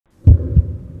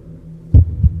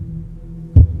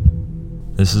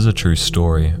This is a true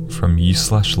story from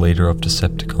you/leader of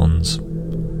Decepticons.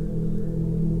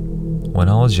 When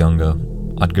I was younger,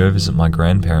 I'd go visit my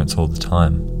grandparents all the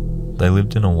time. They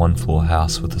lived in a 1-floor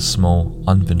house with a small,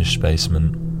 unfinished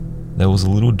basement. There was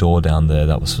a little door down there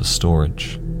that was for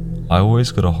storage. I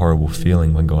always got a horrible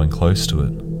feeling when going close to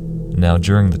it. Now,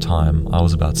 during the time, I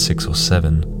was about 6 or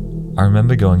 7. I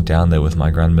remember going down there with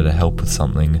my grandma to help with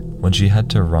something when she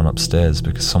had to run upstairs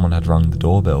because someone had rung the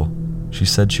doorbell. She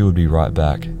said she would be right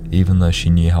back, even though she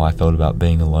knew how I felt about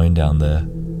being alone down there.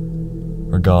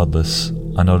 Regardless,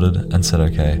 I nodded and said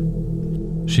okay.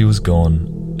 She was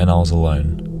gone, and I was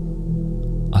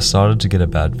alone. I started to get a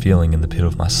bad feeling in the pit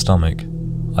of my stomach.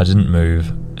 I didn't move,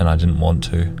 and I didn't want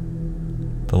to.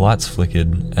 The lights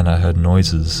flickered, and I heard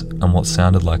noises and what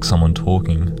sounded like someone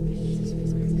talking.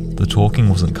 The talking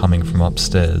wasn't coming from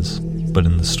upstairs, but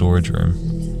in the storage room.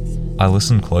 I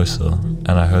listened closer,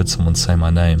 and I heard someone say my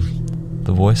name.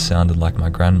 The voice sounded like my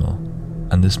grandma,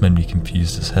 and this made me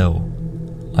confused as hell.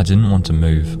 I didn't want to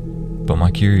move, but my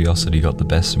curiosity got the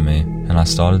best of me, and I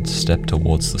started to step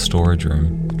towards the storage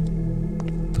room.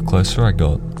 The closer I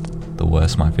got, the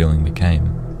worse my feeling became.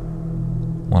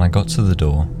 When I got to the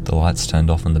door, the lights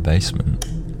turned off in the basement.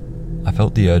 I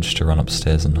felt the urge to run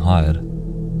upstairs and hide,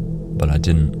 but I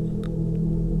didn't.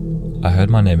 I heard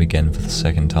my name again for the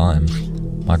second time.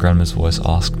 My grandma's voice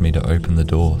asked me to open the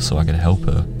door so I could help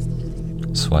her,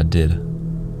 so I did.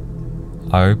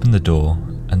 I opened the door,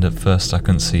 and at first I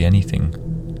couldn't see anything.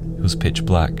 It was pitch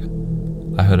black.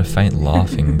 I heard a faint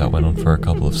laughing that went on for a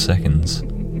couple of seconds,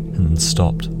 and then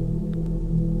stopped.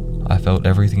 I felt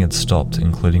everything had stopped,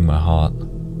 including my heart.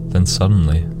 Then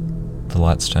suddenly, the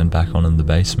lights turned back on in the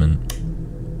basement.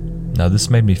 Now this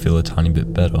made me feel a tiny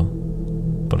bit better,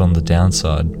 but on the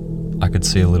downside, I could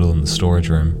see a little in the storage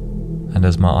room, and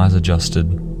as my eyes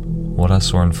adjusted, what I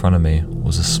saw in front of me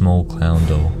was a small clown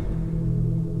doll.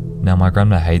 Now my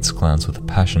grandma hates clowns with a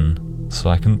passion, so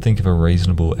I couldn't think of a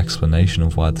reasonable explanation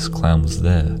of why this clown was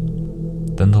there.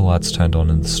 Then the lights turned on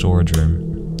in the storage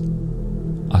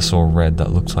room. I saw red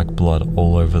that looked like blood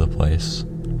all over the place.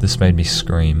 This made me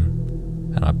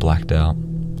scream, and I blacked out.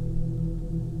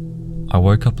 I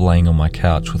woke up laying on my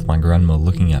couch with my grandma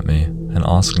looking at me and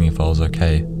asking if I was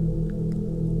okay.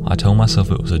 I told myself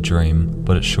it was a dream,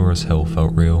 but it sure as hell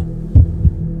felt real.